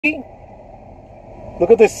Look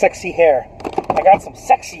at this sexy hair. I got some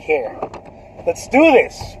sexy hair. Let's do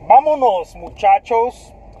this. Vámonos,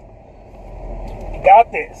 muchachos. You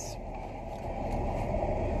got this.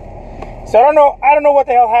 So I don't know what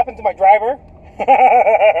the hell happened to my driver.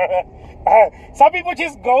 Some people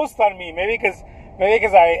just ghost on me. Maybe because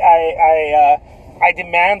I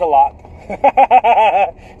demand a lot.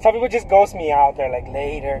 Some people just ghost me out. They're like,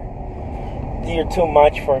 later. You're too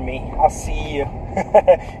much for me. I'll see you.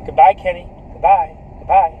 Goodbye, Kenny. Goodbye.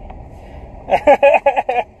 Goodbye.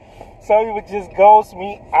 Some people just ghost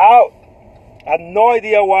me out. I have no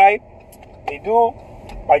idea why they do.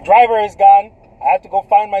 My driver is gone. I have to go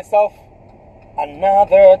find myself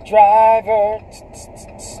another driver.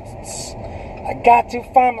 I got to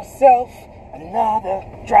find myself another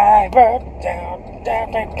driver. Down,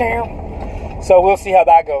 down, down, down. So we'll see how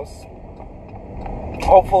that goes.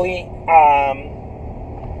 Hopefully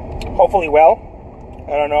well.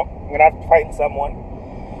 I don't know. I'm gonna have to find someone.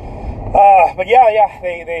 But yeah,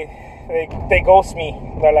 they ghost me.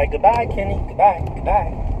 They're like, goodbye, Kenny. Goodbye,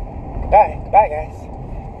 guys.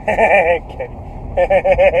 Kenny.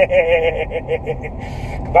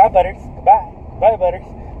 Goodbye, Butters. Bye, Butters.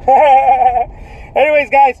 Anyways,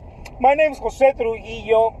 guys, my name is Jose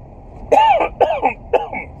Trujillo.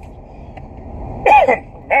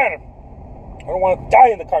 Man, I don't want to die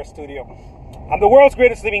in the car studio. I'm the world's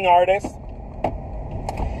greatest living artist.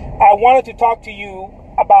 I wanted to talk to you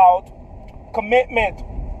about commitment,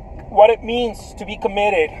 what it means to be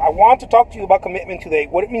committed. I want to talk to you about commitment today,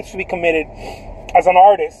 what it means to be committed as an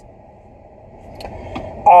artist.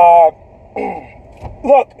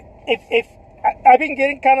 Look, if I've been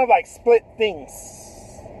getting kind of like split things,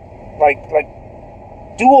 like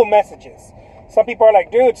dual messages. Some people are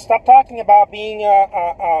like, dude, stop talking about being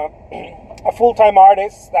a full-time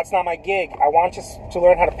artist. That's not my gig. I want you to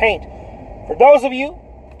learn how to paint. For those of you,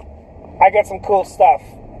 I got some cool stuff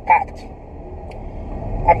packed.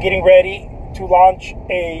 I'm getting ready to launch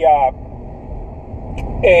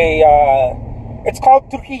it's called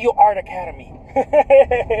Trujillo Art Academy.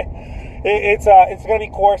 It's going to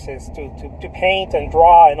be courses to paint and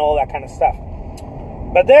draw and all that kind of stuff.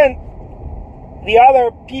 But then the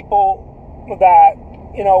other people that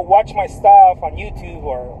watch my stuff on YouTube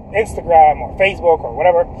or Instagram or Facebook or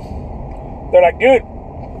whatever, they're like, dude,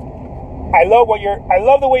 I love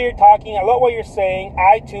the way you're talking. I love what you're saying.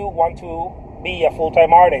 I too want to be a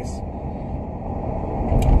full-time artist.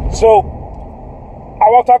 So I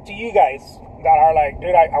will talk to you guys that are like,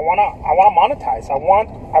 dude, I wanna monetize. I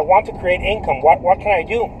want to create income. What can I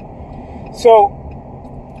do? So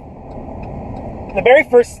the very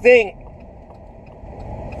first thing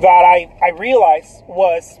that I realized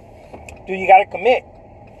was, dude, you gotta commit.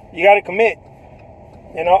 You gotta commit.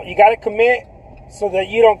 You gotta commit so that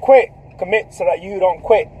you don't quit. Commit so that you don't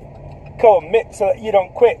quit. Commit so that you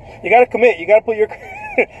don't quit. You gotta commit. You gotta put your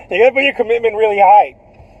commitment really high.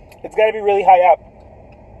 It's gotta be really high up.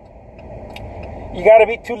 You gotta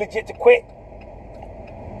be too legit to quit.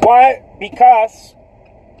 Why? Because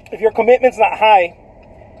if your commitment's not high,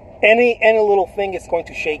 any little thing is going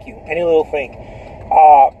to shake you. Any little thing.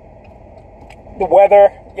 The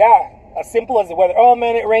weather, as simple as the weather. Oh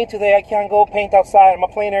man, it rained today. I can't go paint outside. I'm a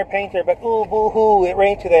plein air painter, but ooh, boo-hoo, it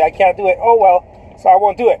rained today. I can't do it. Oh well, so I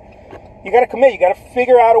won't do it. You gotta commit. You gotta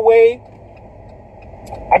figure out a way.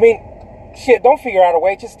 I mean, shit, don't figure out a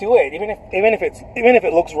way. Just do it. Even if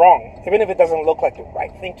it looks wrong. Even if it doesn't look like the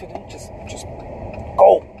right thing to do. Just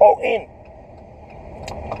go in.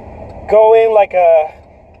 Go in like a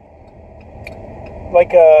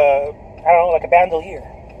I don't know, like a bandolero.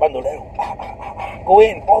 Go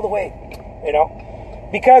in all the way,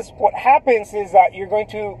 because what happens is that you're going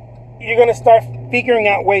to start figuring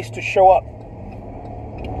out ways to show up.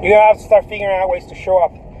 You're gonna have to start figuring out ways to show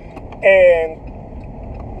up, and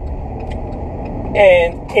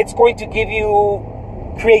it's going to give you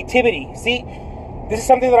creativity. See, this is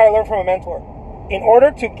something that I learned from a mentor. In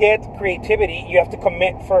order to get creativity, you have to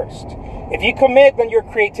commit first. If you commit, then your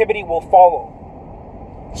creativity will follow.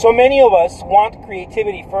 So many of us want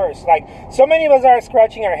creativity first. Like, so many of us are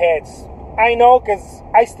scratching our heads. I know, because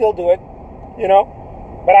I still do it,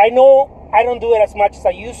 But I know I don't do it as much as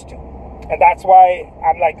I used to. And that's why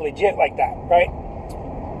I'm, like, legit like that, right?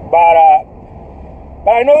 But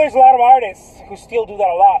I know there's a lot of artists who still do that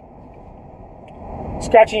a lot.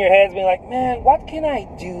 Scratching your heads, being like, man, what can I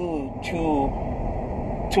do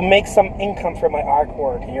to make some income from my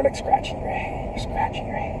artwork? And you're, like, scratching your head. You're scratching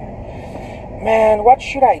your head. Man, what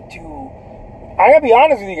should I do? I gotta be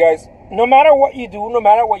honest with you guys. No matter what you do, no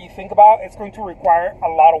matter what you think about, it's going to require a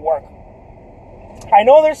lot of work. I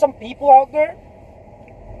know there's some people out there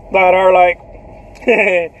that are like,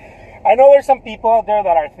 I know there's some people out there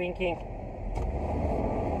that are thinking,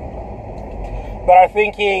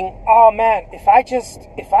 oh man, if I just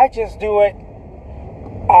do it,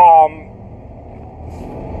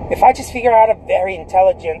 if I just figure out a very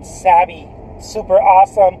intelligent, savvy, super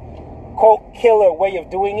awesome, quote, killer way of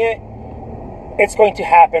doing it, it's going to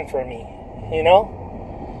happen for me, you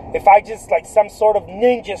know? If I just, like, some sort of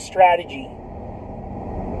ninja strategy.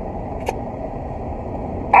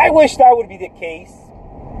 I wish that would be the case.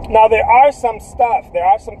 Now, there are some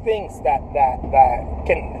things that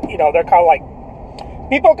can, you know, they're called, like,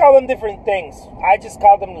 people call them different things. I just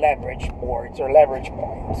call them leverage boards or leverage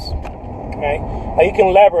points. Okay? Now, you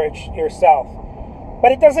can leverage yourself.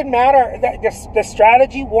 But it doesn't matter. The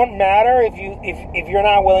strategy won't matter if you're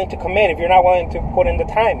not willing to commit, if you're not willing to put in the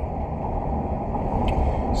time.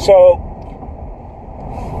 So,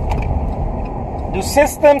 do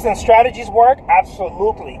systems and strategies work?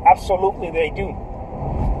 Absolutely. Absolutely they do.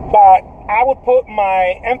 But I would put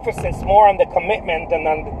my emphasis more on the commitment than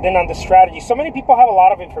on the strategy. So many people have a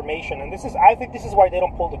lot of information, and I think this is why they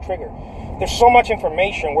don't pull the trigger. There's so much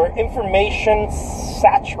information. We're information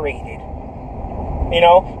saturated. You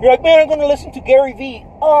know, you're like, man, I'm going to listen to Gary V.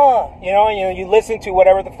 You know, and you listen to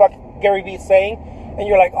whatever the fuck Gary V is saying, and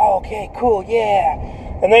you're like, oh, okay, cool, yeah.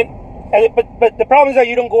 And then, but the problem is that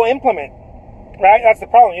you don't go implement, right? That's the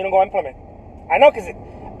problem. You don't go implement. I know because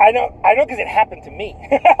it happened to me.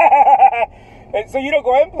 And so you don't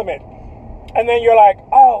go implement. And then you're like,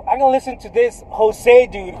 oh, I'm going to listen to this Jose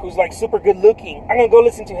dude who's like super good looking. I'm going to go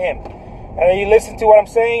listen to him. And then you listen to what I'm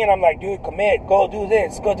saying, and I'm like, dude, commit, go do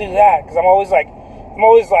this, go do that. Because I'm always like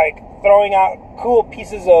throwing out cool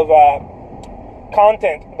pieces of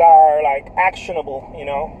content that are like actionable, you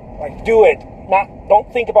know, like do it,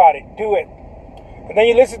 don't think about it, do it. And then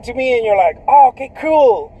you listen to me and you're like, oh, okay,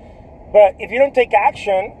 cool. But if you don't take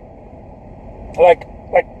action, like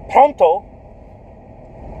pronto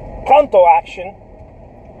action,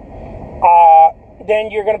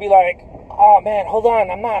 then you're gonna be like, oh man, hold on,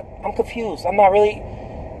 I'm confused, I'm not really.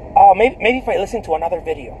 Maybe if I listen to another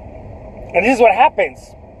video. And this is what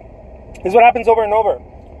happens. This is what happens over and over.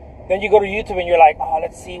 Then you go to YouTube and you're like, oh,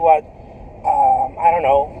 let's see what, I don't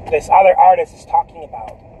know, this other artist is talking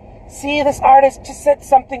about. See, this artist just said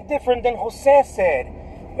something different than Jose said.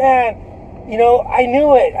 Man, you know, I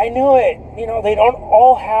knew it. You know, they don't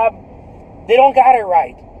got it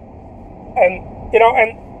right. And, you know,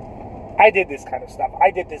 and I did this kind of stuff.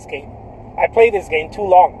 I did this game. I played this game too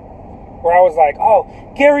long. Where I was like, oh,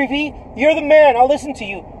 Gary V, you're the man. I'll listen to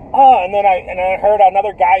you. And then I heard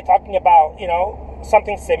another guy talking about, you know,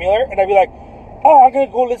 something similar, and I'd be like, oh, I'm gonna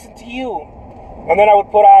go listen to you. And then I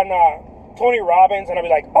would put on Tony Robbins, and I'd be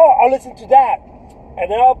like, oh, I'll listen to that.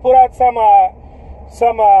 And then I'll put out some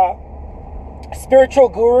spiritual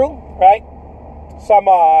guru, right?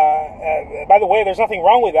 By the way, there's nothing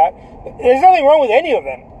wrong with that. There's nothing wrong with any of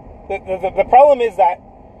them. The problem is that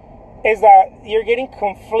you're getting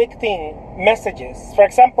conflicting messages. For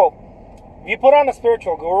example, if you put on a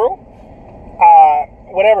spiritual guru,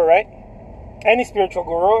 whatever, right? Any spiritual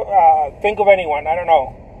guru, think of anyone, I don't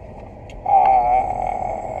know.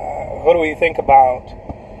 Who do we think about?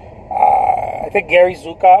 I think Gary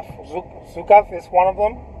Zukav is one of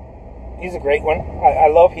them. He's a great one. I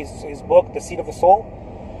love his book, The Seed of the Soul.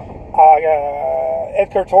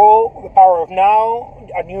 Eckhart Tolle, The Power of Now,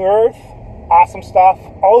 A New Earth, awesome stuff.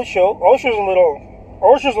 Osho's a little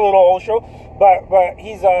Osho, but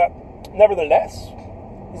he's nevertheless,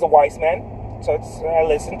 he's a wise man. So I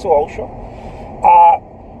listen to Osho.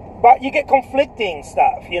 But you get conflicting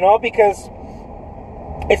stuff, you know, because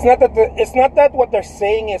it's not that what they're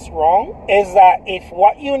saying is wrong. Is that if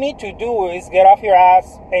what you need to do is get off your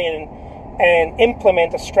ass and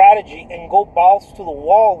implement a strategy and go balls to the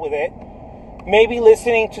wall with it, maybe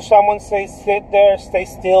listening to someone say, sit there, stay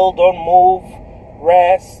still, don't move,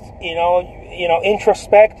 rest, you know,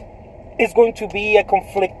 introspect, is going to be a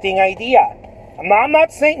conflicting idea. I'm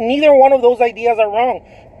not saying neither one of those ideas are wrong,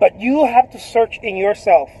 but you have to search in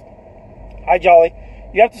yourself. Hi, Jolly.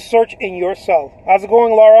 You have to search in yourself. How's it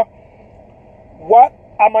going, Laura? What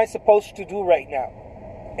am I supposed to do right now?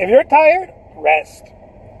 If you're tired, rest.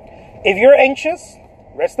 If you're anxious,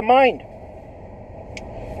 rest the mind.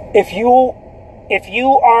 If you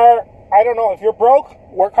are, I don't know, if you're broke,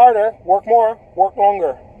 work harder, work more, work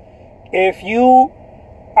longer. If you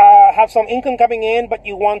have some income coming in, but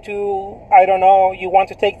you want to, I don't know, you want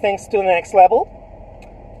to take things to the next level,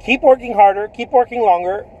 keep working harder, keep working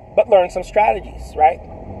longer, but learn some strategies, right?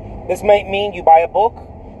 This may mean you buy a book.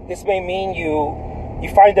 This may mean you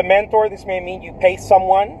find a mentor. This may mean you pay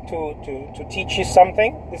someone to teach you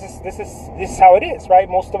something. This is how it is, right?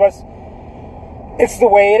 Most of us, it's the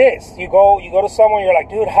way it is. You go to someone, you're like,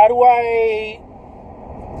 dude, how do I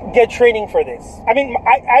get training for this? I mean,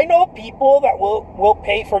 I know people that will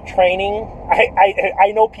pay for training.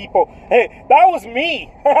 I know people. Hey, that was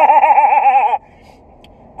me.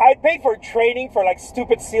 I'd pay for training for like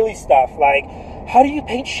stupid, silly stuff. Like, how do you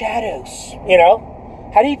paint shadows? You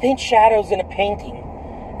know, how do you paint shadows in a painting?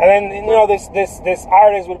 And then, you know, this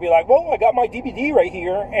artist would be like, well, I got my DVD right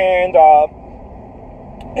here, and I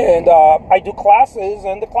do classes,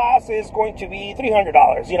 and the class is going to be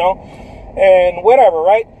 $300, you know, and whatever,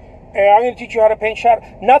 right? And I'm going to teach you how to paint shadow.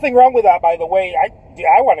 Nothing wrong with that, by the way. I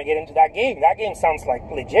want to get into that game. That game sounds like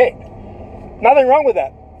legit. Nothing wrong with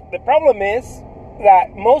that. The problem is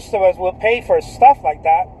that most of us will pay for stuff like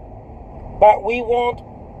that, but we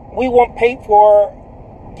won't pay for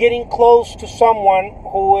getting close to someone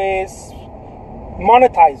who is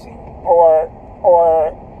monetizing, or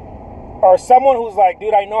someone who's like,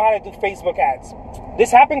 dude, I know how to do Facebook ads.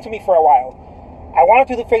 This happened to me for a while. I wanted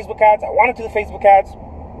to do Facebook ads.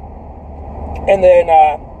 And then,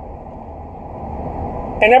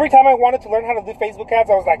 and every time I wanted to learn how to do Facebook ads,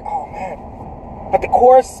 I was like, oh man. But the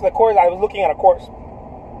course, I was looking at a course.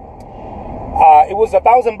 It was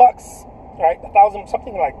 $1,000, right?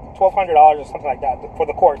 Something like $1,200 or something like that for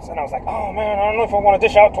the course. And I was like, oh man, I don't know if I want to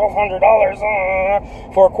dish out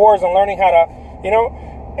 $1,200 for a course on learning how to, you know.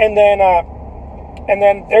 And then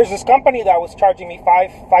there's this company that was charging me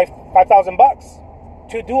 $5,000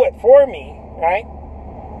 to do it for me, right?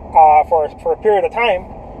 For a period of time,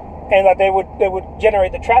 and that they would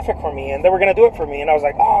generate the traffic for me, and they were going to do it for me. And I was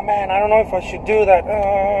like, oh man, I don't know if I should do that,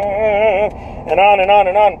 and on and on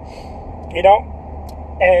and on, you know.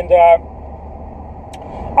 And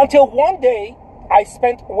until one day, I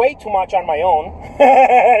spent way too much on my own,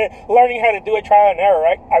 learning how to do it, trial and error,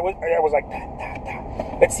 right? I was like,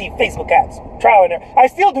 let's see, Facebook ads, trial and error. I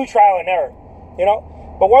still do trial and error, you know.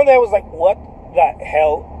 But one day I was like, what the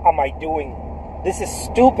hell am I doing? This is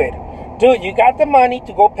stupid. Dude, you got the money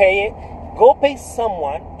to go pay it. Go pay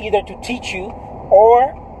someone either to teach you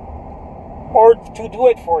or to do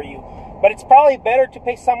it for you. But it's probably better to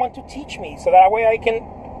pay someone to teach me, so that way I can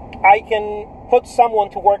put someone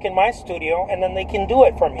to work in my studio, and then they can do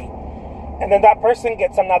it for me. And then that person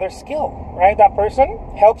gets another skill, right? That person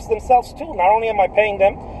helps themselves too. Not only am I paying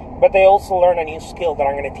them, but they also learn a new skill that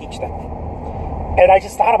I'm going to teach them. And I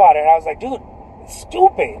just thought about it, and I was like, dude, it's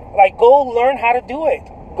stupid. Like, go learn how to do it.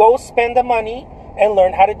 Go spend the money and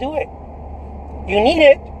learn how to do it. You need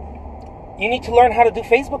it. You need to learn how to do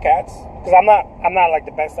Facebook ads, because I'm not like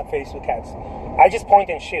the best at Facebook ads. I just point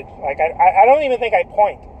and shoot. Like, I don't even think I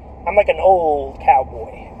point. I'm like an old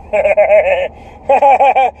cowboy.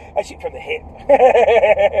 I shoot from the hip.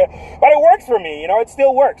 But it works for me, you know. It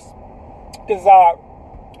still works, because I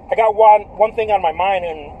got one thing on my mind,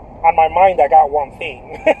 and on my mind I got one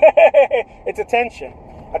thing. It's attention.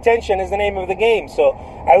 Attention is the name of the game. So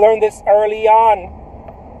I learned this early on,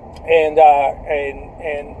 and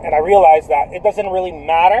I realized that it doesn't really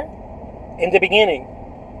matter in the beginning.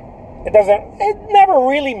 It never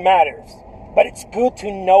really matters. But it's good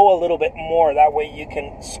to know a little bit more. That way you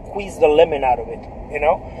can squeeze the lemon out of it, you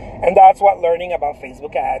know? And that's what learning about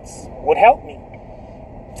Facebook ads would help me.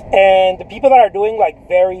 And the people that are doing like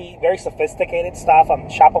very, very sophisticated stuff on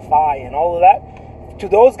Shopify and all of that, to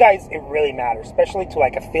those guys, it really matters. Especially to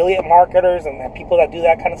like affiliate marketers and people that do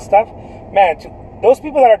that kind of stuff. Man, to those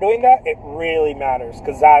people that are doing that, it really matters.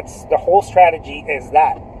 Because that's, the whole strategy is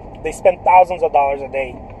that. They spend thousands of dollars a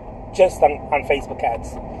day just on Facebook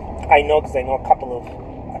ads. I know, because I know a couple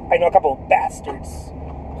of bastards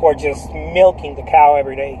who are just milking the cow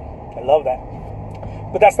every day. I love that.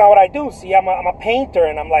 But that's not what I do. See, I'm a painter,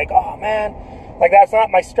 and I'm like, oh man, like that's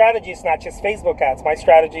not my strategy. It's not just Facebook ads. My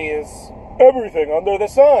strategy is everything under the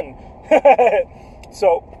sun.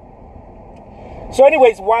 So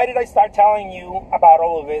anyways, why did I start telling you about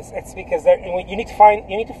all of this? It's because you need to find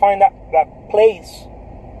that place,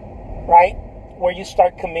 right, where you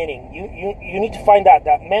start committing. You need to find that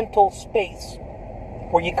mental space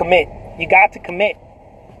where you commit. You got to commit.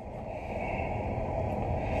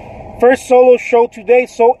 First solo show today.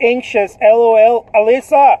 So anxious. LOL.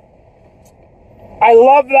 Alyssa, I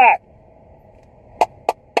love that.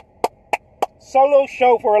 Solo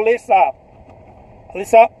show for Alyssa.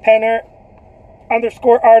 Alyssa Penner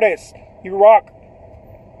 _artist. You rock.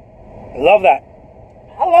 I love that.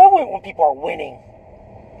 I love it when people are winning.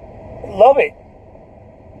 I love it.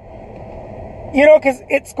 You know, because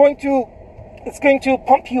it's going to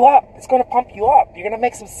pump you up. It's going to pump you up. You're going to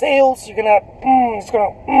make some sales. It's going to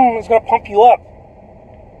pump you up.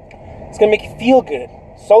 It's going to make you feel good.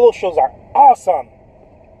 Solo shows are awesome.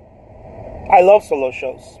 I love solo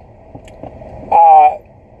shows.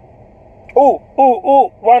 One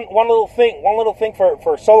little thing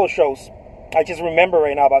for solo shows. I just remember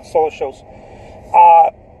right now about solo shows.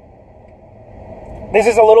 This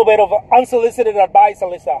is a little bit of unsolicited advice,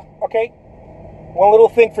 Alyssa. Okay, one little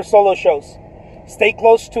thing for solo shows: stay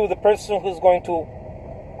close to the person who's going to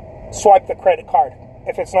swipe the credit card.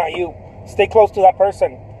 If it's not you, stay close to that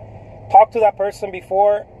person. Talk to that person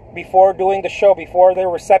before doing the show, before the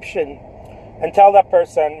reception, and tell that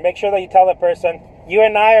person. Make sure that you tell that person, you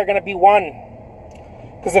and I are going to be one.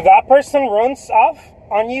 Because if that person runs off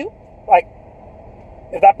on you, like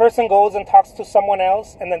if that person goes and talks to someone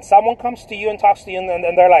else, and then someone comes to you and talks to you, and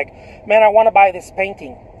they're like, man, I want to buy this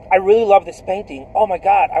painting. I really love this painting. Oh my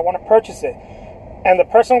God, I want to purchase it. And the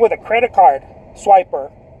person with a credit card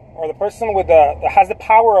swiper, or the person with has the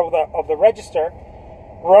power of the register,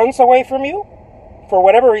 runs away from you for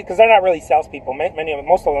whatever reason, because they're not really salespeople.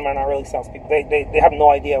 Most of them are not really salespeople. They have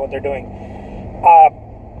no idea what they're doing.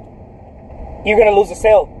 You're going to lose the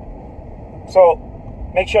sale. So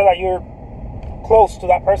make sure that you're close to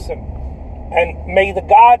that person, and may the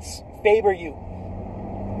gods favor you.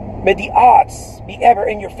 May the odds be ever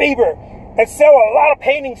in your favor, and sell a lot of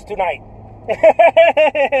paintings tonight. I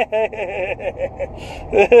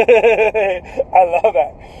love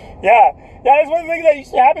that. Yeah, that's one thing that used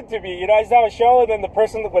to happen to me. I used to have a show, and then the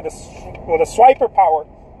person with a swiper power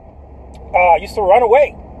used to run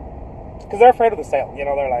away because they're afraid of the sale.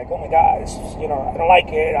 They're like, oh my God, I don't like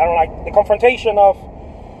it. I don't like the confrontation of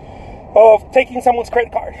taking someone's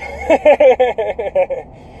credit card.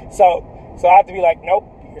 So I have to be like, nope,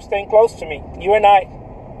 you're staying close to me. You and I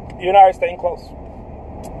are staying close.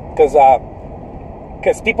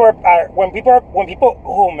 Because people are when people,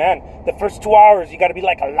 oh man, the first 2 hours you got to be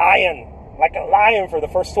like a lion for the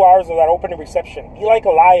first 2 hours of that opening reception. Be like a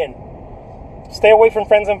lion. Stay away from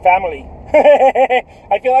friends and family.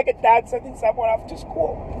 I feel like a dad sending someone off to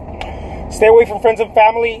school. Stay away from friends and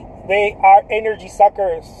family. They are energy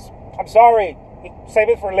suckers. I'm sorry. Save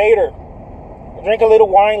it for later. Drink a little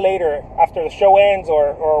wine later after the show ends,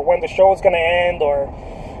 or when the show is going to end, or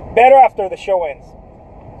better after the show ends.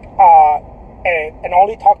 And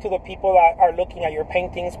only talk to the people that are looking at your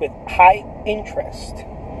paintings with high interest.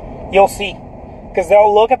 You'll see. Because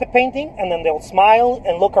they'll look at the painting and then they'll smile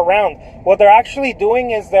and look around. What they're actually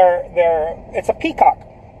doing is it's a peacock,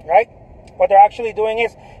 right? What they're actually doing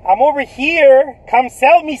is, I'm over here, come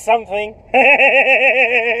sell me something.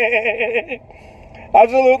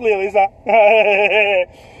 Absolutely, Lisa.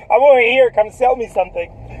 I'm over here, come sell me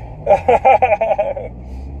something.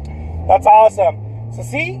 That's awesome. So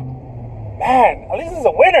see, man, at least this is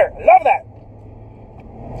a winner. I love that.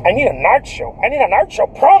 I need an art show. I need an art show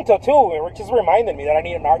pronto too. It just reminded me that I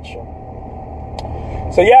need an art show.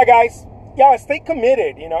 So yeah, guys, stay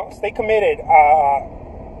committed. Stay committed.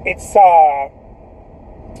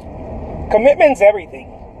 Commitment's everything.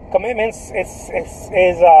 Commitments is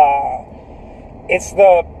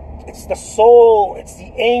the soul. It's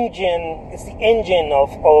the engine. It's the engine of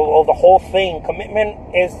the whole thing.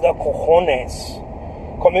 Commitment is the cojones.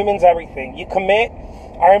 Commitment's everything. You commit.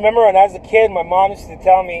 I remember when I was a kid, my mom used to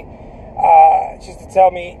tell me,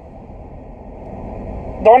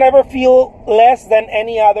 don't ever feel less than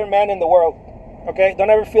any other man in the world. Okay?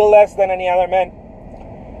 Don't ever feel less than any other man.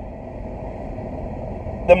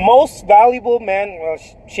 The most valuable man, well,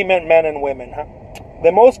 she meant men and women, huh?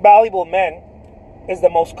 The most valuable man is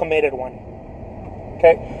the most committed one.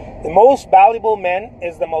 Okay? The most valuable man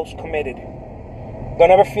is the most committed.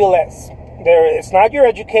 Don't ever feel less. It's not your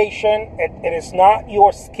education. It is not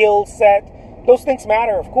your skill set. Those things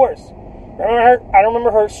matter, of course. I remember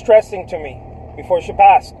her stressing to me before she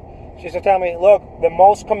passed. She used to tell me, "Look, the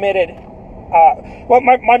most committed."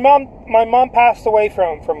 My mom passed away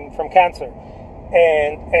from cancer,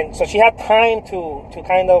 and so she had time to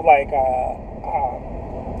kind of like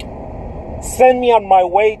send me on my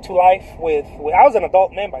way to life with I was an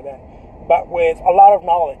adult man by then, but with a lot of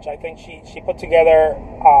knowledge. I think she put together,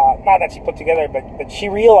 not that she put together, but she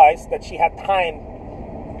realized that she had time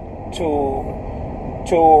to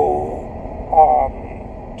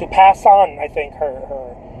pass on, I think, her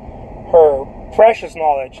precious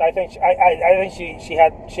knowledge. I think she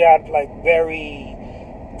had like very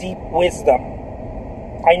deep wisdom.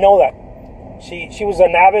 I know that. She was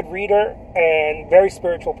an avid reader and very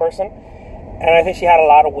spiritual person, and I think she had a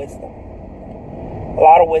lot of wisdom. A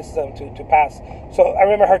lot of wisdom to pass. So I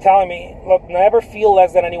remember her telling me, look, never feel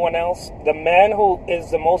less than anyone else. The man who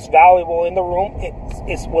is the most valuable in the room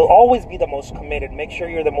will always be the most committed. Make sure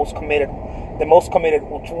you're the most committed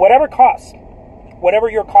to whatever cost, whatever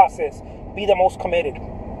your cost is, be the most committed.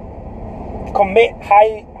 Commit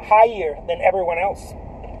higher than everyone else.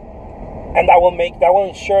 and that will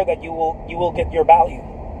ensure that you will get your value.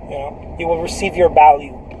 You know, you will receive your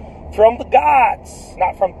value from the gods,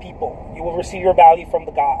 not from people. You will receive your value from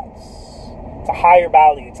the gods. It's a higher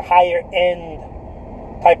value. It's a higher end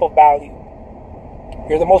type of value.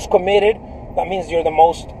 You're the most committed. That means you're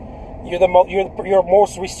most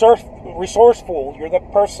resourceful. You're the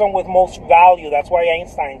person with most value. That's why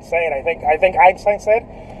Einstein said. I think Einstein said.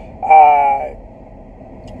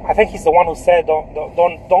 I think he's the one who said,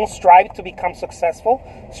 don't strive to become successful.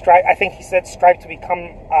 I think he said, strive to become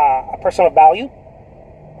a person of value.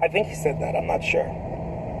 I think he said that. I'm not sure.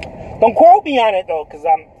 Don't quote me on it though, because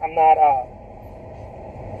I'm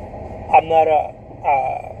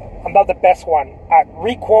not the best one at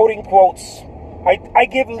re-quoting quotes. I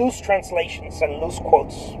give loose translations and loose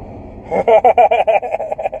quotes.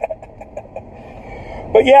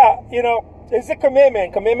 But yeah, you know, it's a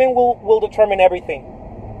commitment. Commitment will determine everything.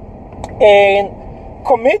 And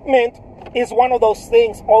commitment is one of those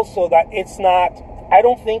things also that it's not, I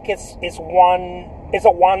don't think it's a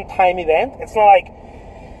one-time event. It's not like,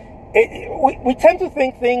 we tend to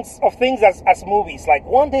think of things as movies. Like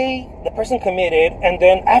one day the person committed, and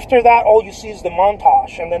then after that all you see is the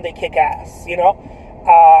montage, and then they kick ass, you know?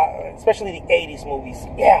 Especially the 80s movies.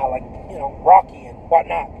 Yeah, like, you know, Rocky and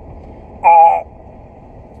whatnot.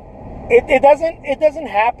 It doesn't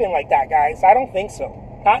happen like that, guys. I don't think so.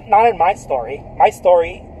 Not in my story. My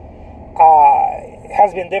story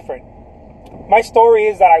has been different. My story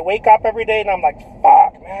is that I wake up every day and I'm like,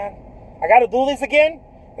 fuck, man, I got to do this again?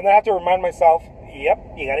 And then I have to remind myself, yep,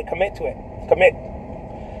 you got to commit to it. Commit.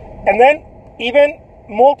 And then even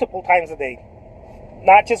multiple times a day.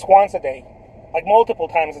 Not just once a day. Like multiple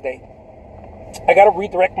times a day. I got to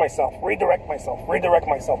redirect myself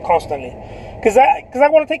constantly. Because I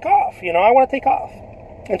want to take off, you know? I want to take off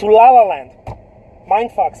into La La Land.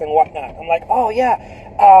 Mind fucks and whatnot. I'm like, oh yeah,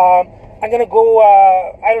 I'm going to go,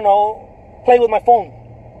 I don't know, play with my phone,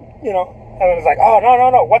 you know? And I was like, oh,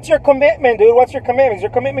 no. What's your commitment, dude? What's your commitment? Is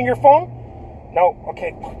your commitment your phone? No.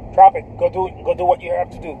 Okay, drop it. Go do what you have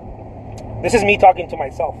to do. This is me talking to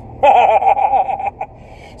myself.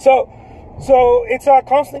 So it's a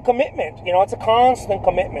constant commitment. You know, it's a constant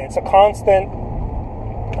commitment. It's a constant,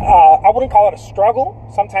 I wouldn't call it a struggle.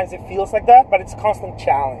 Sometimes it feels like that, but it's a constant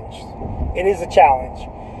challenge. It is a challenge.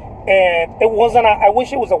 And it wasn't, I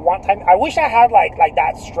wish it was a one-time, I wish I had like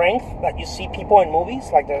that strength that you see people in movies,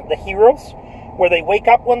 like the heroes, where they wake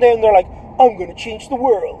up one day and they're like, I'm going to change the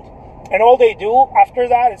world. And all they do after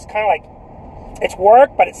that is kind of like, it's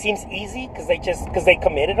work, but it seems easy because they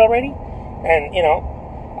committed already. And, you know,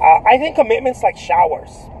 I think commitment's like showers,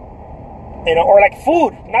 you know, or like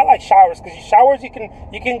food, not like showers, because showers you can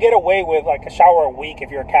get away with like a shower a week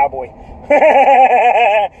if you're a cowboy.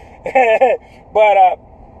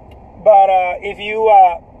 But if you,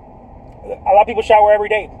 a lot of people shower every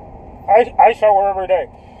day. I shower every day.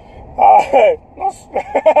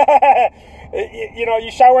 You know, you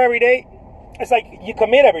shower every day. It's like you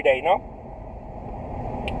commit every day, no?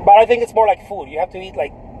 But I think it's more like food. You have to eat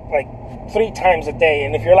like 3 times a day.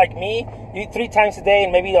 And if you're like me, you eat 3 times a day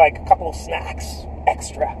and maybe like a couple of snacks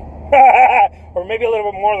extra. Or maybe a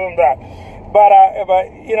little bit more than that. But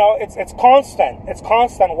you know, it's constant. It's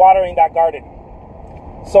constant watering that garden.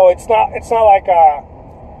 So it's not like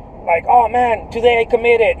oh man, today I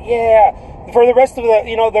committed. Yeah. For the rest of the,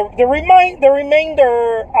 you know, the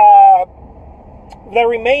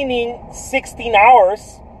remaining 16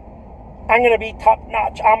 hours, I'm gonna be top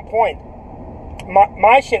notch, on point.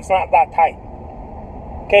 My shit's not that tight.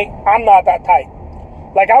 Okay, I'm not that tight.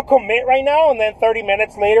 Like I'll commit right now, and then 30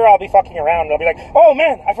 minutes later I'll be fucking around. I'll be like, oh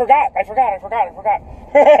man, I forgot. That's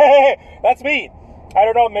me. I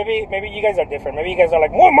don't know, maybe you guys are different. Maybe you guys are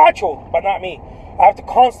like more macho, but not me. I have to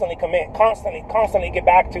constantly commit, constantly get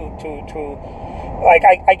back to like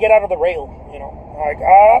I get out of the rail, you know, like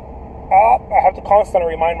up. I have to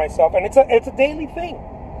constantly remind myself, and it's a daily thing.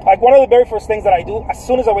 Like one of the very first things that I do as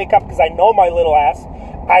soon as I wake up, because I know my little ass,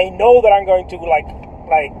 I know that I'm going to like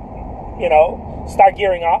you know, start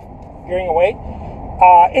gearing away.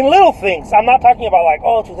 In little things, I'm not talking about like,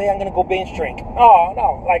 oh, today I'm gonna go binge drink. Oh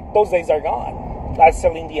no, like those days are gone. As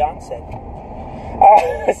Celine Dion said.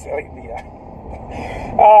 Celine Dion.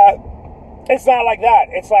 It's not like that.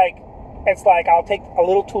 It's like I'll take a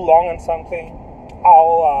little too long on something.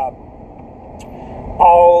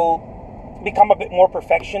 I'll become a bit more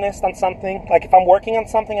perfectionist on something. Like if I'm working on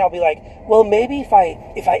something, I'll be like, well, maybe if I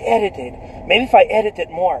edited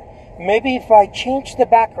more, maybe if I changed the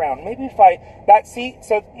background, maybe if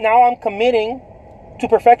so now I'm committing to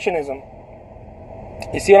perfectionism.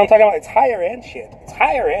 You see what I'm talking about? It's higher end shit. It's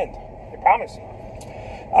higher end. I promise you.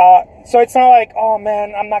 So it's not like, oh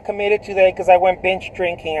man, I'm not committed today because I went binge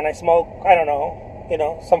drinking and I smoke, I don't know,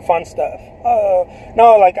 some fun stuff.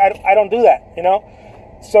 No, like I don't do that,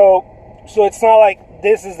 So it's not like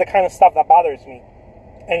this is the kind of stuff that bothers me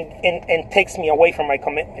and takes me away from my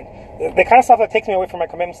commitment. The kind of stuff that takes me away from my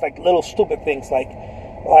commitment is like little stupid things like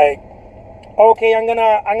okay, I'm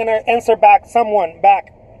gonna answer someone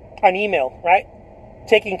back an email, right?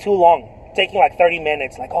 Taking too long. Taking like 30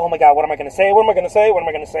 minutes, like, oh my God, what am I going to say? What am I going to say? What am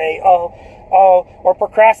I going to say? Or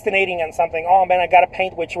procrastinating on something. Oh man, I got to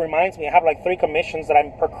paint, which reminds me, I have like 3 commissions that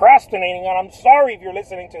I'm procrastinating on. I'm sorry if you're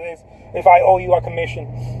listening to this, if I owe you a commission.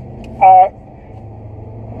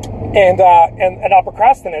 And I'll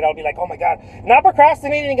procrastinate. I'll be like, oh my God. Not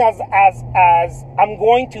procrastinating as I'm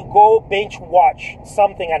going to go binge watch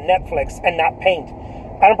something on Netflix and not paint.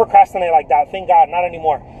 I don't procrastinate like that. Thank God, not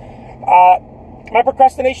anymore. My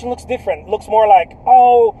procrastination looks different. Looks more like,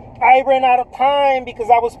 oh, I ran out of time because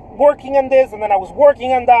I was working on this and then I was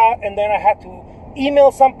working on that and then I had to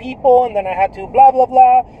email some people and then I had to blah, blah,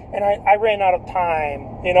 blah. And I ran out of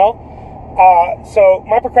time, So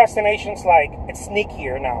my procrastination's like, it's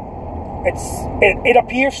sneakier now. It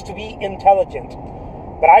appears to be intelligent.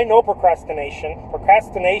 But I know procrastination.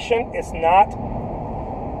 Procrastination is not,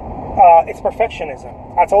 it's perfectionism.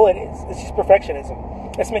 That's all it is. It's just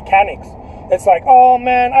perfectionism. It's mechanics. It's like, oh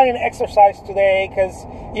man, I didn't exercise today because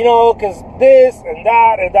this and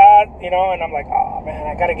that, and I'm like, oh man,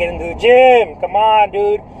 I gotta get into the gym. Come on,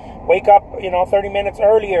 dude. Wake up, 30 minutes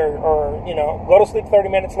earlier or, go to sleep 30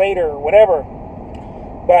 minutes later or whatever.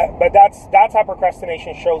 But that's how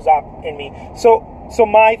procrastination shows up in me. So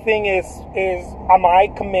my thing is am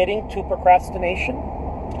I committing to procrastination?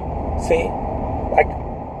 See? Like,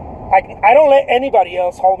 I don't let anybody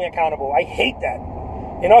else hold me accountable. I hate that.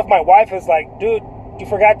 If my wife is like, dude, you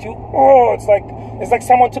forgot to, it's like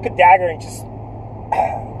someone took a dagger and just,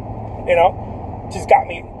 just got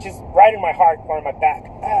me, just right in my heart or in my back.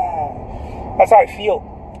 That's how I feel.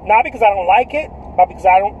 Not because I don't like it, but because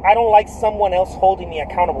I don't like someone else holding me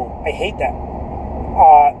accountable. I hate that.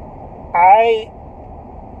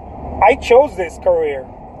 I chose this career,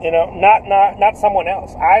 not someone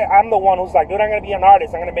else. I'm the one who's like, dude, I'm going to be an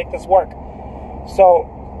artist. I'm going to make this work. So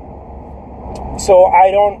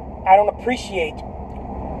I don't appreciate,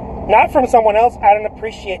 not from someone else, I don't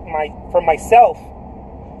appreciate from myself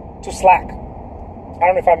to slack. I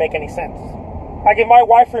don't know if I make any sense. Like if my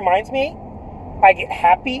wife reminds me, I get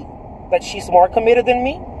happy that she's more committed than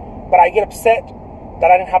me, but I get upset that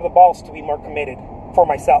I didn't have the balls to be more committed for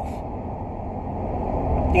myself.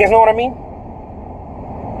 You guys know what I mean?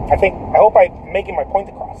 I hope I'm making my point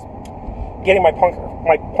across. Getting my point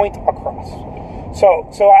across. So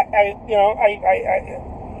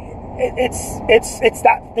it's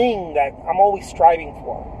that thing that I'm always striving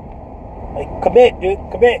for. Like, commit, dude,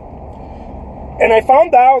 commit. And I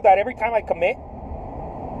found out that every time I commit,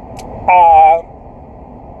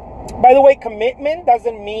 by the way, commitment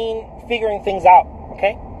doesn't mean figuring things out,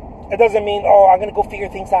 okay? It doesn't mean, oh, I'm going to go figure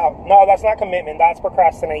things out. No, that's not commitment. That's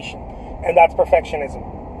procrastination. And that's perfectionism.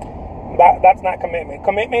 That's not commitment.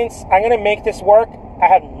 Commitment's, I'm going to make this work. I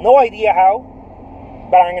have no idea how,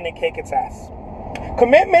 but I'm going to kick its ass.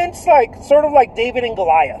 Commitment's sort of like David and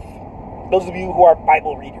Goliath. Those of you who are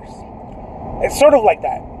Bible readers. It's sort of like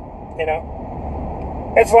that,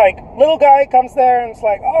 It's like, little guy comes there and it's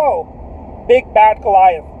like, oh, big bad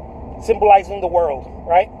Goliath, symbolizing the world,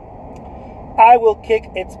 right? I will kick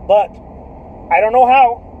its butt. I don't know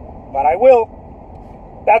how, but I will.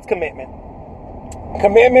 That's commitment.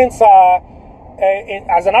 Commitments,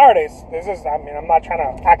 as an artist, I'm not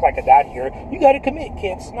trying to act like a dad here. You got to commit,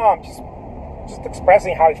 kids. No, I'm just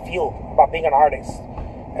expressing how I feel about being an artist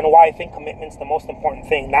and why I think commitment's the most important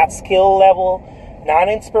thing. Not skill level, not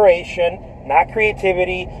inspiration, not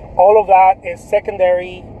creativity. All of that is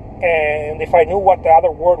secondary. And if I knew what the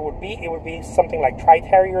other word would be, it would be something like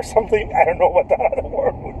tritary or something. I don't know what the other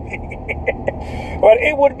word would be. But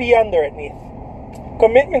it would be underneath.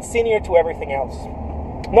 Commitment's senior to everything else.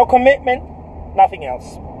 No commitment, nothing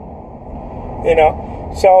else.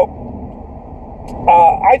 So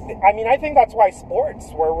I think that's why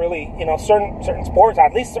sports were really, certain sports,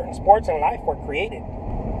 at least certain sports in life, were created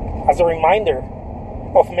as a reminder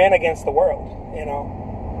of men against the world.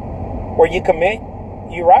 Where you commit,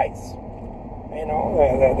 you rise.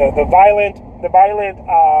 The violent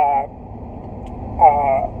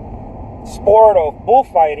sport of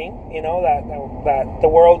bullfighting, that the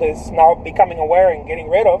world is now becoming aware and getting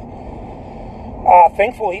rid of.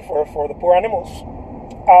 Thankfully for the poor animals.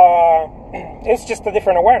 It's just a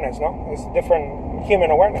different awareness, no? It's a different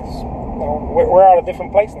human awareness. We're at a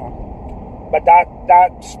different place now. But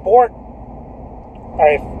that sport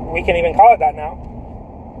if we can even call it that now.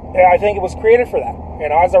 I think it was created for that,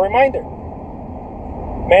 as a reminder.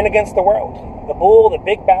 Man against the world. The bull, the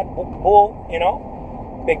big bad bull,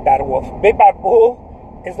 big bad wolf. Big bad bull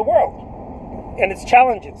is the world and its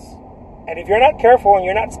challenges. And if you're not careful and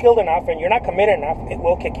you're not skilled enough and you're not committed enough, it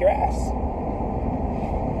will kick your ass.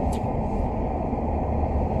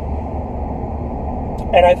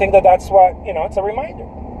 And I think that's what, it's a reminder.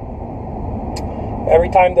 Every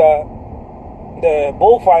time the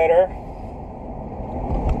bullfighter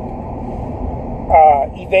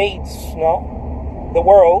evades, the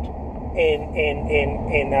world in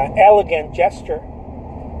an elegant gesture,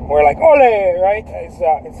 we're like, ole, right? I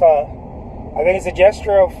think it's a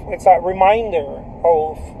gesture of, it's a reminder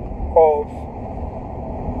of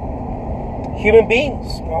human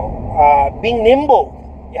beings, being nimble.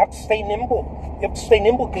 You have to stay nimble. You have to stay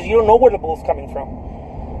nimble because you don't know where the bull's coming from.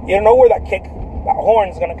 You don't know where that horn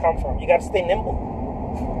is going to come from. You got to stay nimble.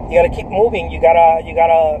 You got to keep moving. You gotta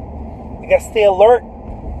stay alert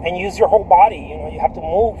and use your whole body. You have to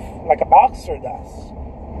move like a boxer does.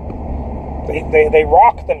 They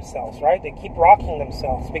rock themselves, right? They keep rocking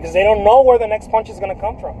themselves because they don't know where the next punch is going to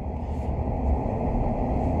come from.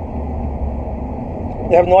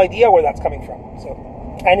 They have no idea where that's coming from. So,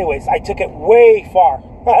 anyways, I took it way far.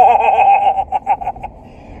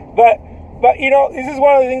 But this is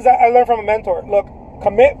one of the things that I learned from a mentor. Look,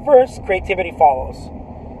 commit first, creativity follows.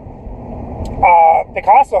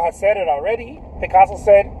 Picasso has said it already. Picasso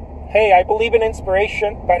said, hey, I believe in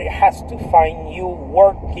inspiration, but it has to find you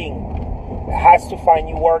working. It has to find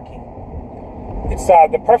you working. It's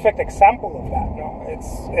the perfect example of that.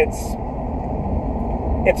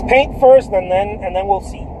 It's paint first, and then we'll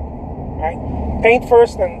see, right? Paint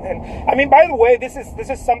first, and I mean, by the way, this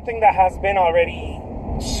is something that has been already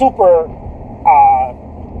super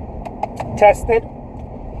tested.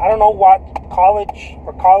 I don't know what college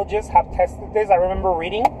or colleges have tested this. I remember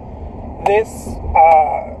reading this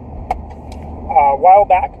a while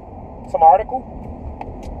back, some article.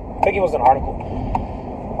 I think it was an article.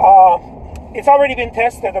 It's already been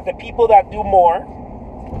tested that the people that do more,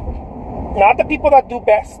 not the people that do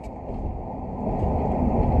best.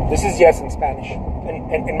 This is yes in Spanish,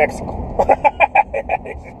 in Mexico.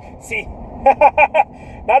 See,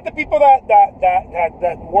 not the people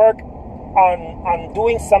that work on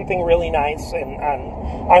doing something really nice and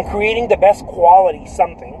on creating the best quality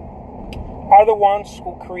something are the ones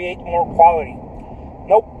who create more quality.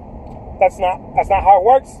 Nope, that's not how it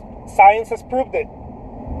works. Science has proved it.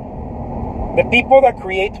 The people that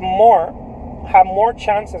create more have more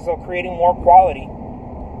chances of creating more quality,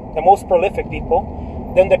 the most prolific people,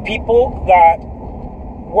 than the people that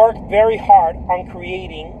work very hard on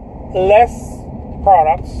creating less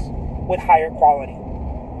products with higher quality.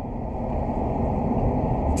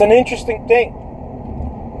 It's an interesting thing.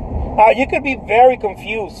 You could be very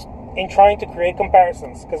confused in trying to create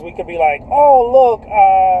comparisons, because we could be like, oh, look,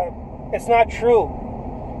 it's not true.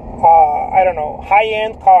 I don't know,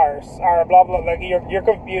 high-end cars are blah blah. Like you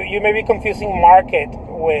may be confusing market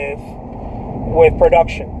with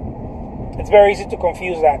production. It's very easy to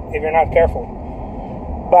confuse that if you're not careful.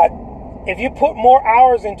 But if you put more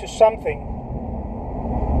hours into something,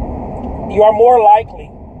 you are more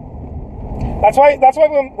likely. That's why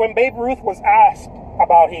when Babe Ruth was asked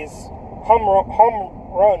about his home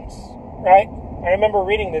runs, right? I remember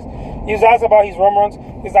reading this. He was asked about his home runs.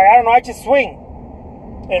 He's like, I don't know, I just swing.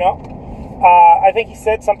 I think he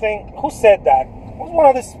said something. Who said that? It was one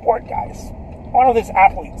of the sport guys, one of these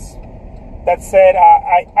athletes that said,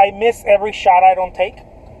 I miss every shot I don't take,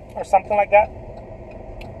 or something like that.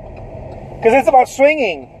 Because it's about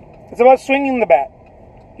swinging. It's about swinging the bat.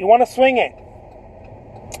 You want to swing it.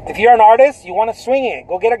 If you're an artist, you want to swing it.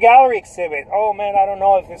 Go get a gallery exhibit. Oh man, I don't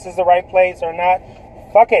know if this is the right place or not.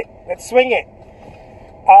 Fuck it. Let's swing it.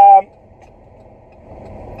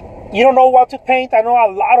 You don't know what to paint. I know a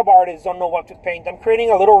lot of artists don't know what to paint. I'm creating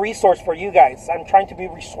a little resource for you guys. I'm trying to be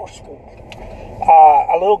resourceful.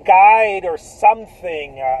 A little guide or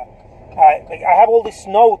something. I have all these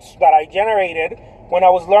notes that I generated when I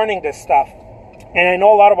was learning this stuff. And I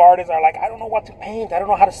know a lot of artists are like, I don't know what to paint. I don't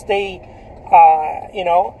know how to stay,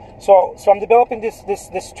 So I'm developing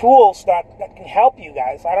this tools that can help you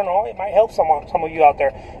guys. I don't know. It might help some of you out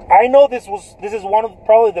there. I know this is one of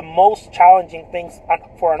probably the most challenging things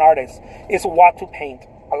for an artist is what to paint.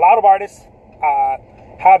 A lot of artists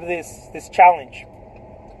have this challenge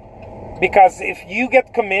because if you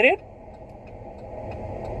get committed,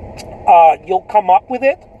 you'll come up with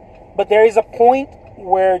it. But there is a point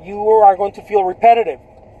where you are going to feel repetitive,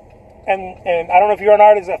 and I don't know if you're an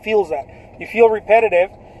artist that feels that you feel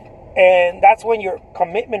repetitive. And that's when your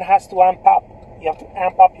commitment has to amp up. You have to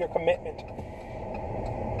amp up your commitment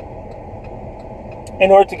in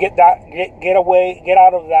order to get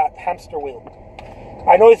out of that hamster wheel.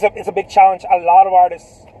 I know it's a big challenge. A lot of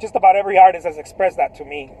artists, just about every artist, has expressed that to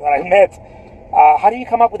me that I met. How do you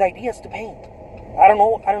come up with ideas to paint? I don't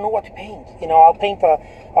know what to paint. I'll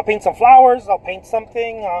paint some flowers. I'll paint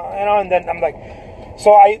something. And then I'm like,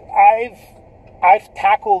 so I've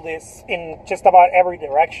tackled this in just about every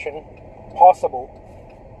direction possible,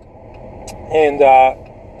 and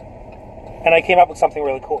I came up with something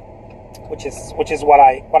really cool, which is what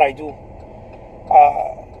I do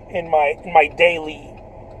in my daily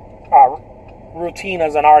routine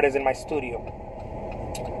as an artist in my studio.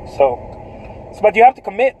 So, but you have to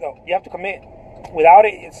commit, though. You have to commit. Without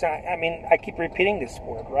it, it's not, I keep repeating this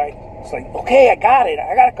word, right? It's like, okay, I got it.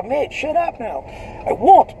 I got to commit. Shut up now. I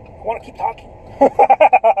want to keep talking.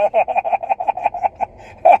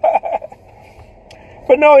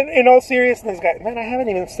 But no, in all seriousness, guys, man, I haven't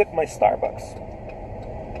even sipped my Starbucks.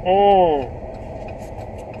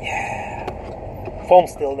 Yeah.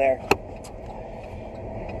 Foam's still there.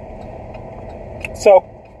 So,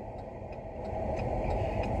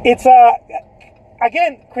 it's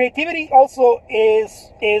again, creativity also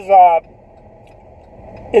is it's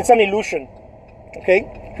an illusion.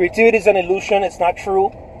 Okay? Creativity is an illusion. It's not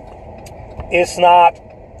true. It's not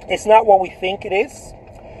what we think it is.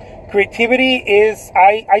 Creativity is,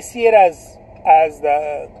 I see it as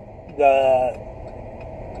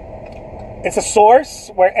it's a source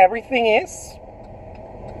where everything is.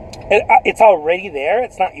 It's already there.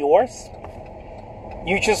 It's not yours.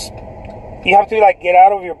 You have to get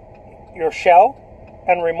out of your shell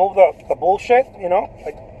and remove the bullshit,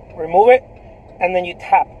 remove it, and then you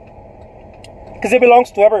tap. Because it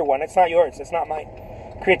belongs to everyone. It's not yours. It's not mine.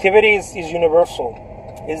 Creativity is universal.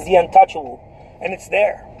 It's the untouchable. And it's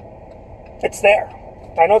there. It's there.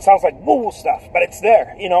 I know it sounds like woo-woo stuff, but it's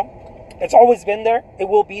there, It's always been there. It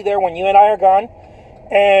will be there when you and I are gone.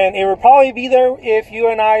 And it will probably be there if you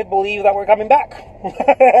and I believe that we're coming back.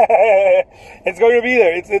 It's going to be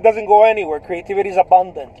there. It doesn't go anywhere. Creativity is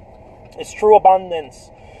abundant. It's true abundance.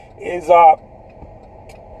 It's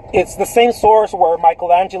the same source where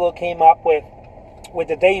Michelangelo came up with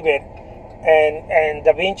the David, and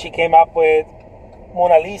Da Vinci came up with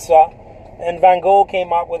Mona Lisa, and Van Gogh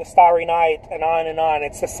came up with a Starry Night, and on and on.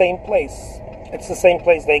 It's the same place. It's the same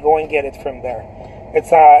place. They go and get it from there.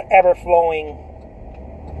 It's a ever-flowing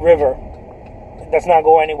river. It does not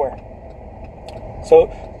go anywhere. So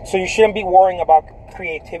you shouldn't be worrying about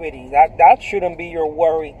creativity. That shouldn't be your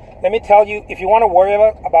worry. Let me tell you, if you want to worry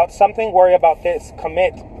about something, worry about this.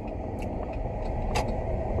 Commit.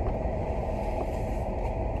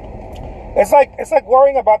 It's like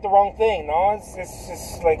worrying about the wrong thing, no? It's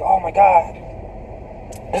just like, oh my God.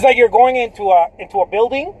 It's like you're going into a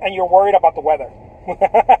building and you're worried about the weather.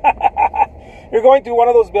 You're going to one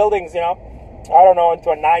of those buildings, I don't know,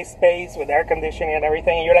 into a nice space with air conditioning and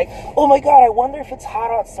everything, and you're like, oh my God, I wonder if it's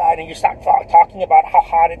hot outside, and you start talking about how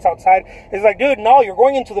hot it's outside. It's like, dude, no, you're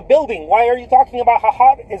going into the building. Why are you talking about how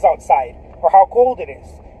hot it is outside or how cold it is?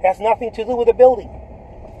 It has nothing to do with the building.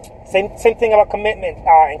 Same thing about commitment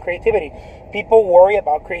and creativity. People worry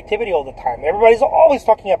about creativity all the time. Everybody's always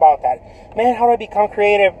talking about that. Man, how do I become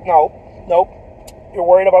creative? Nope. You're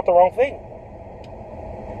worried about the wrong thing.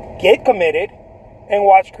 Get committed and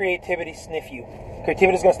watch creativity sniff you.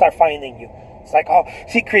 Creativity is going to start finding you. It's like, oh,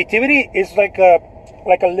 see, creativity is like a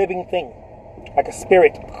living thing, like a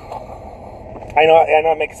spirit. I know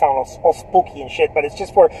it makes it sound all spooky and shit, but it's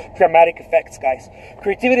just for dramatic effects, guys.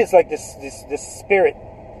 Creativity is like this spirit,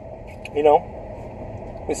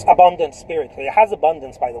 this abundant spirit. It has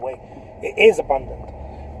abundance, by the way. It is abundant,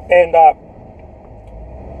 and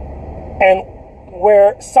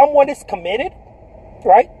where someone is committed,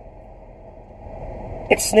 right?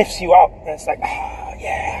 It sniffs you out, and it's like,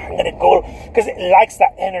 yeah, I'm gonna go, because it likes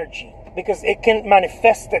that energy, because it can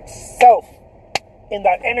manifest itself in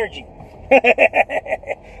that energy.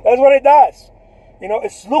 That's what it does.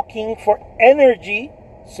 It's looking for energy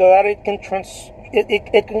so that it can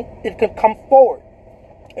it can come forward.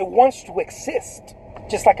 It wants to exist,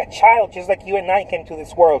 just like a child, just like you and I came to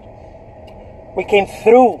this world. We came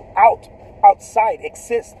through, outside,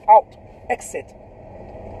 exist, out, exit.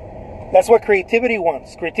 That's what creativity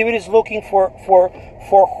wants. Creativity is looking for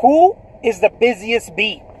who is the busiest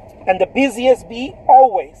bee. And the busiest bee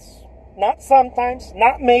always, not sometimes,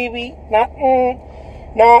 not maybe,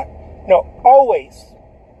 always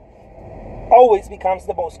becomes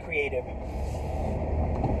the most creative.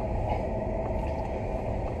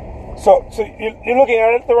 So you're looking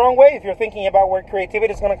at it the wrong way. If you're thinking about where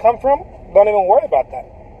creativity is going to come from, don't even worry about that.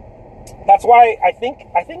 That's why I think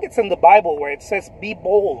it's in the Bible where it says, "Be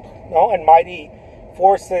bold," no, and mighty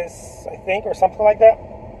forces, I think, or something like that.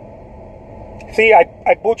 See,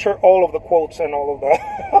 I butcher all of the quotes and all of the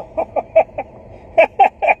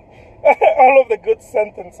all of the good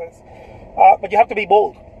sentences, but you have to be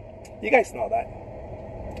bold. You guys know that.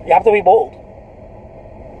 You have to be bold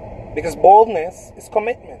because boldness is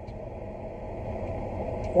commitment.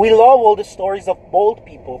 We love all the stories of bold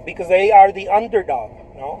people because they are the underdog.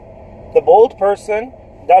 No, the bold person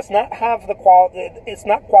does not have the it's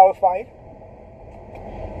not qualified.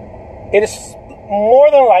 It is more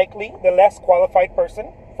than likely the less qualified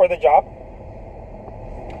person for the job,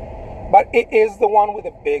 but it is the one with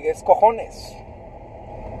the biggest cojones,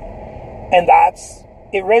 and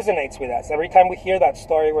it resonates with us. Every time we hear that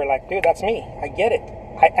story, we're like, dude, that's me. I get it.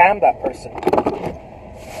 I am that person.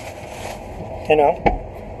 You know?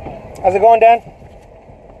 How's it going, Dan?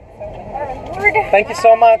 Thank you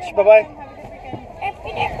so much. Bye-bye.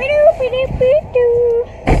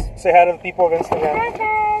 Say hi to the people of Instagram.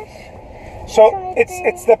 So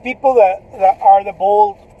it's the people that are the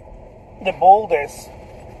boldest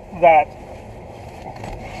that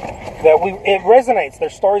it resonates. Their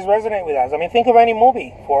stories resonate with us. I mean, think of any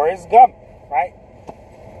movie. Forrest Gump, right?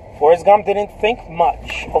 Forrest Gump didn't think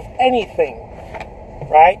much of anything,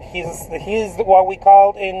 right? He's what we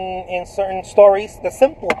called in certain stories the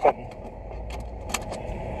simpleton.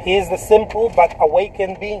 He is the simple but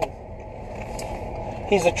awakened being.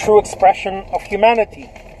 He's a true expression of humanity.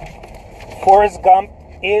 Forrest Gump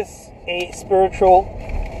is a spiritual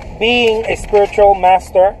being, a spiritual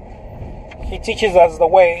master. He teaches us the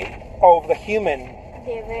way of the human,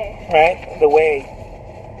 right? The way.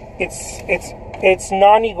 It's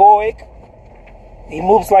non-egoic. He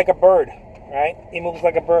moves like a bird, right? He moves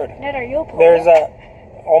like a bird. Ned, are you a poet? There's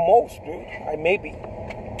almost, dude. I may be.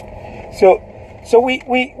 So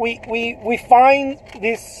we find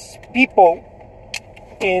these people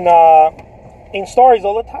in stories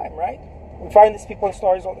all the time, right? We find these people in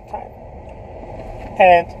stories all the time,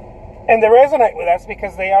 and they resonate with us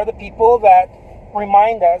because they are the people that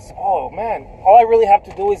remind us, oh man, all I really have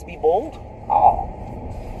to do is be bold. Oh,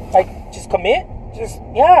 like just commit,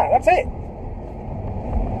 that's it.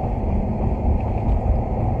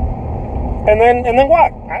 And then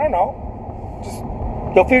what? I don't know. Just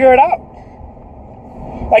you'll figure it out.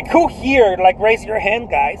 Like who here? Like raise your hand,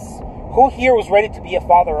 guys. Who here was ready to be a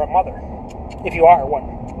father or a mother? If you are one,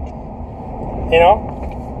 you know.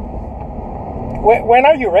 When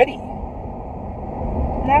are you ready?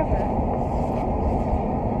 Never.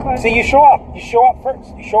 See, you show up. You show up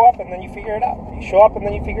first. You show up and then you figure it out. You show up and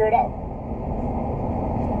then you figure it out.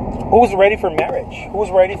 Who's ready for marriage? Who's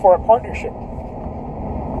ready for a partnership?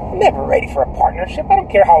 Never ready for a partnership. I don't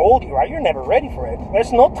care how old you are. You're never ready for it.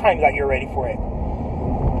 There's no time that you're ready for it.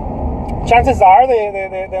 Chances are,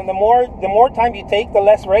 the more time you take, the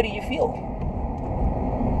less ready you feel.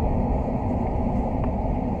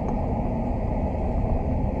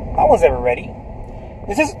 No one's ever ready.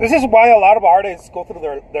 This is why a lot of artists go through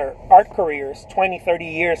their art careers, 20, 30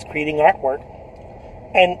 years creating artwork,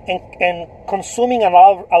 and consuming a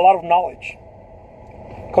lot of knowledge.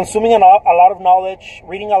 Consuming a lot of knowledge,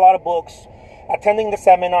 reading a lot of books, attending the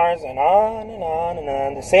seminars, and on and on and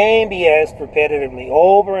on. The same BS repetitively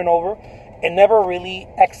over and over, and never really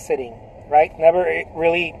exiting, right? Never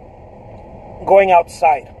really going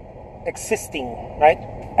outside, existing, right?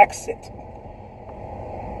 Exit.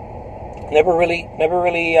 Never really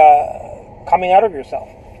coming out of yourself.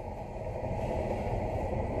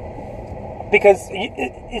 Because,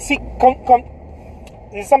 you see,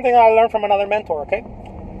 this is something I learned from another mentor, okay?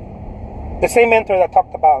 The same mentor that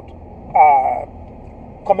talked about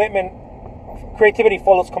commitment, creativity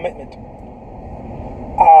follows commitment.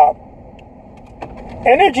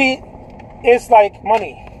 Energy is like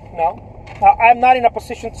money, you know? Now, I'm not in a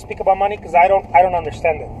position to speak about money because I don't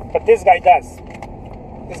understand it. But this guy does.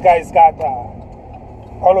 This guy's got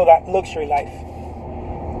all of that luxury life.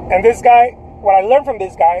 And this guy, what I learned from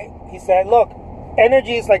this guy, he said, look,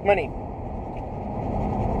 energy is like money.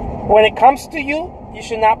 When it comes to you, you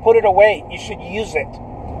should not put it away. You should use it.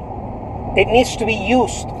 It needs to be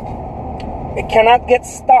used. It cannot get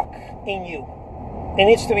stuck in you. It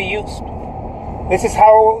needs to be used. This is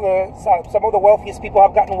how some of the wealthiest people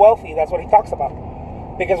have gotten wealthy. That's what he talks about.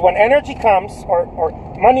 Because when energy comes or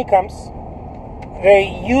money comes, they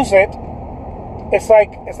use it. It's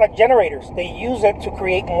like generators. They use it to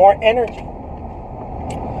create more energy.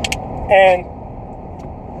 And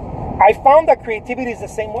I found that creativity is the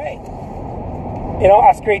same way. You know,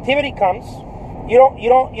 as creativity comes, you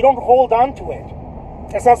don't hold on to it.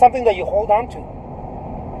 It's not something that you hold on to.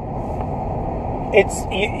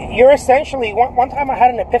 you're essentially, one time I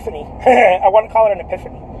had an epiphany. I want to call it an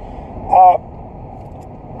epiphany.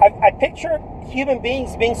 I pictured human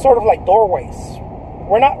beings being sort of like doorways.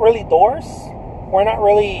 We're not really doors. We're not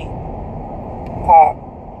really,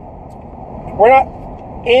 we're not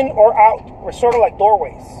in or out. We're sort of like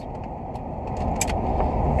doorways.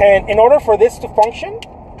 And in order for this to function,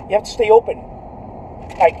 you have to stay open.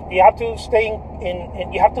 Like, you have to stay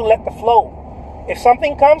in, you have to let the flow. If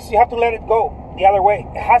something comes, you have to let it go the other way.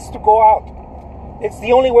 It has to go out. It's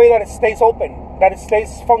the only way that it stays open, that it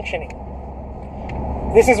stays functioning.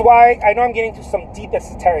 This is why, I know I'm getting to some deep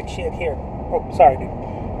esoteric shit here. Oh, sorry, dude.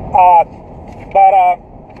 But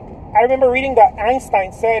I remember reading that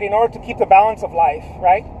Einstein said, in order to keep the balance of life,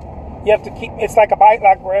 right? You have to keep, it's like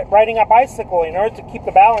riding a bicycle. In order to keep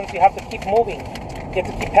the balance, you have to keep moving. You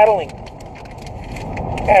have to keep pedaling.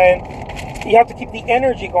 And you have to keep the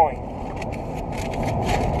energy going.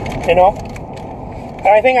 You know? And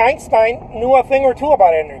I think Einstein knew a thing or two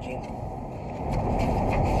about energy.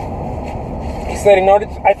 He said, in order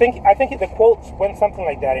to, I think the quote went something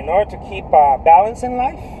like that. In order to keep balance in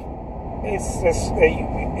life,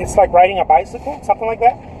 it's like riding a bicycle, something like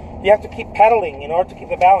that. You have to keep pedaling in order to keep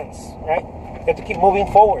the balance, right? You have to keep moving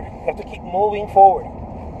forward. You have to keep moving forward.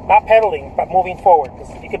 Not pedaling, but moving forward.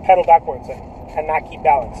 Because you can pedal backwards and not keep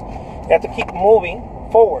balance. You have to keep moving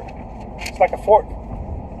forward. It's like a fork.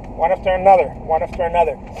 One after another, one after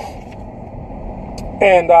another.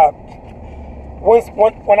 And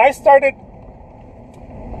when I started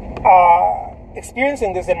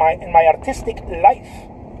experiencing this in my artistic life,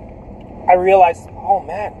 I realized, oh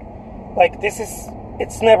man, like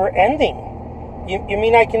it's never ending. You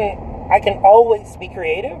mean I can always be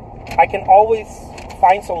creative? I can always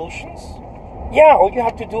find solutions? Yeah, all you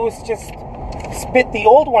have to do is just spit the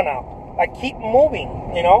old one out. Like, keep moving,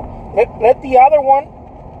 you know? Let the other one.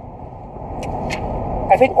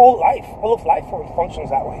 I think all of life functions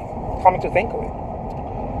that way. Coming to think of it.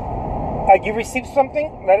 Like, you receive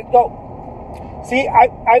something, let it go. See, I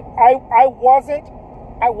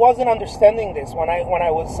wasn't understanding this when I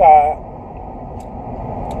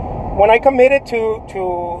committed to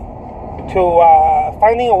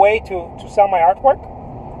finding a way to sell my artwork.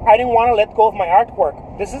 I didn't want to let go of my artwork.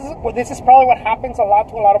 This is probably what happens a lot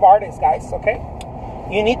to a lot of artists, guys. Okay,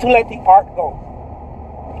 you need to let the art go.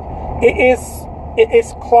 It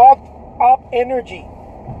is clogged up energy.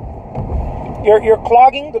 You're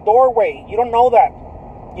clogging the doorway. You don't know that.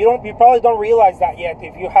 You probably don't realize that yet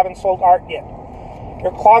if you haven't sold art yet.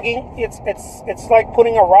 You're clogging. It's like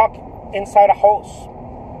putting a rock inside a hose.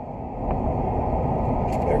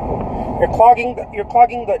 You're clogging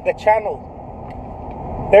the channel.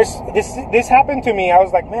 This happened to me. I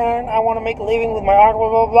was like, man, I want to make a living with my art, blah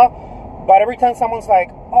blah blah. But every time someone's like,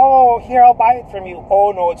 oh, here, I'll buy it from you.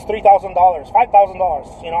 Oh no, it's $3,000,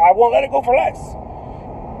 $5,000. You know, I won't let it go for less.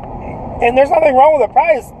 And there's nothing wrong with the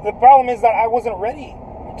price. The problem is that I wasn't ready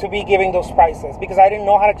to be giving those prices because I didn't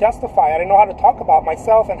know how to justify. I didn't know how to talk about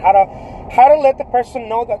myself and how to let the person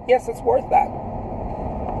know that yes, it's worth that,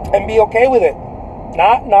 and be okay with it.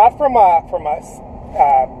 Not from a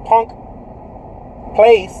punk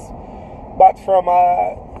place, but from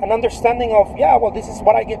an understanding of, yeah, well, this is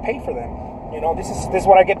what I get paid for them. You know, this is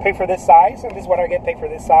what I get paid for this size, and this is what I get paid for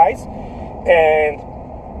this size, and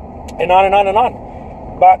on and on and on.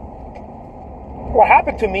 But what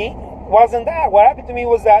happened to me wasn't that. What happened to me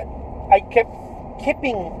was that I kept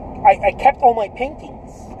all my paintings,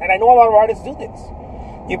 and I know a lot of artists do this.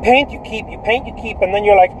 You paint, you keep, and then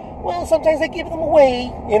you're like, well, sometimes I give them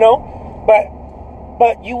away, you know,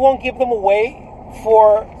 but you won't give them away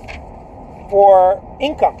for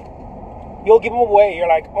income. You'll give them away. You're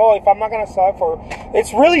like, oh, if I'm not gonna sell it for,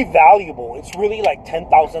 it's really valuable. It's really like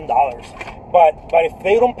 $10,000. But if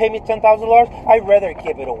they don't pay me $10,000, I'd rather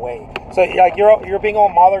give it away. So like you're being all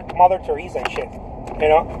Mother Teresa and shit, you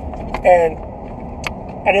know, and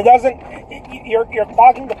it doesn't. You're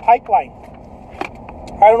clogging the pipeline.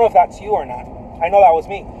 I don't know if that's you or not. I know that was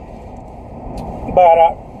me. But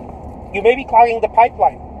you may be clogging the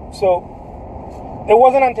pipeline. So it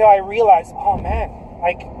wasn't until I realized, oh man,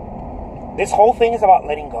 like this whole thing is about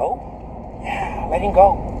letting go. Yeah, letting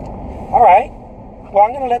go. All right. Well,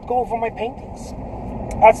 I'm gonna let go of all my paintings.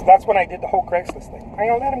 That's when I did the whole Craigslist thing. I'm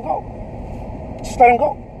gonna let him go. Just let him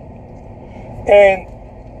go.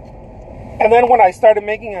 And then when I started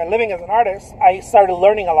making a living as an artist, I started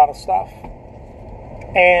learning a lot of stuff.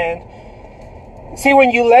 And see,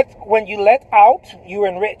 when you let out, you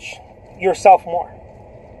enrich yourself more.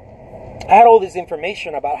 I had all this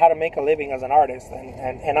information about how to make a living as an artist,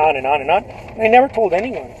 and on and on and on. And I never told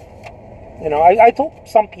anyone. You know, I told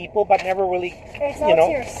some people, but never really, It's to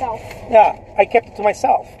yourself. Yeah, I kept it to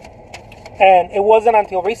myself. And it wasn't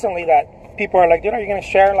until recently that people are like, dude, are you going to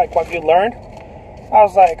share, like, what you learned? I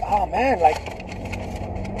was like, oh, man, like,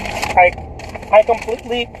 I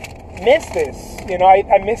completely missed this. You know,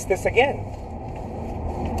 I missed this again.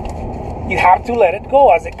 You have to let it go.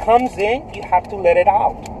 As it comes in, you have to let it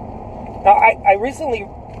out. Now, I recently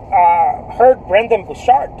heard Brendan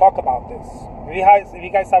Bouchard talk about this. If you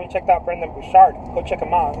guys haven't checked out Brendan Bouchard, go check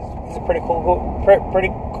him out. He's a pretty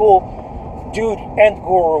cool dude and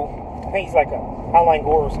guru. I think he's like an online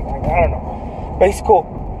guru or something like that. I don't know. But he's cool.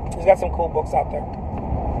 He's got some cool books out there.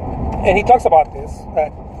 And he talks about this,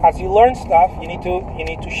 that as you learn stuff, you need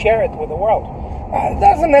to share it with the world. It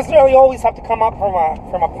doesn't necessarily always have to come up from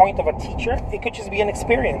a point of a teacher. It could just be an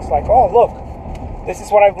experience. Like, oh, look, this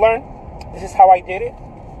is what I've learned. This is how I did it.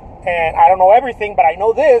 And I don't know everything, but I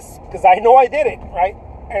know this because I know I did it, right?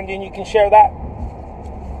 And then you can share that.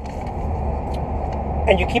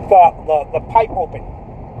 And you keep the pipe open,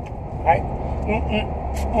 right?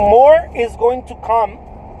 More is going to come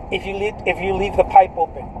if you leave the pipe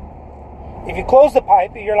open. If you close the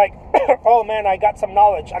pipe, you're like, oh man, I got some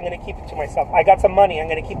knowledge, I'm going to keep it to myself. I got some money, I'm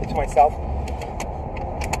going to keep it to myself.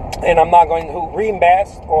 And I'm not going to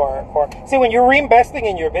reinvest or see, when you're reinvesting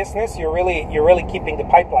in your business, you're really keeping the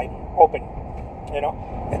pipeline open, you know.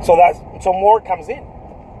 And so more comes in.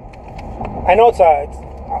 I know it's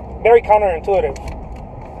very counterintuitive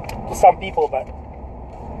to some people, but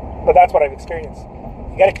that's what I've experienced.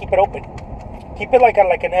 You got to keep it open. Keep it like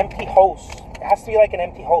an empty hose. It has to be like an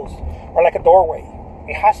empty hose or like a doorway.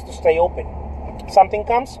 It has to stay open. Something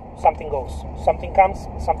comes, something goes. Something comes,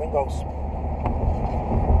 something goes.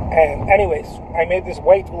 And anyways, I made this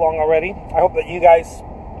way too long already. I hope that you guys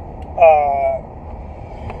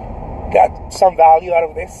got some value out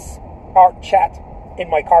of this art chat in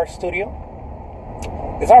my car studio.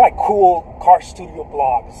 These are like cool car studio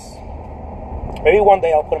blogs. Maybe one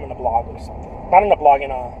day I'll put them in a blog or something. Not in a blog,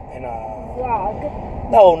 in a Blog.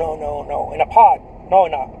 No. In a pod. No,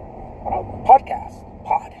 in a podcast.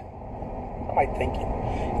 Pod. What am I thinking?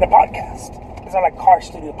 In a podcast. These are like car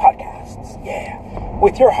studio podcasts. Yeah.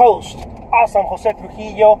 With your host, awesome Jose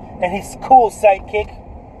Trujillo, and his cool sidekick,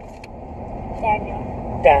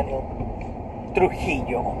 Daniel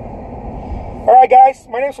Trujillo. Alright guys,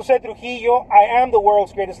 my name is Jose Trujillo. I am the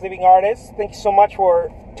world's greatest living artist. Thank you so much for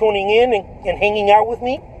tuning in and hanging out with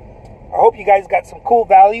me. I hope you guys got some cool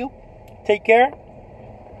value. Take care.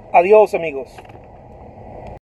 Adios, amigos.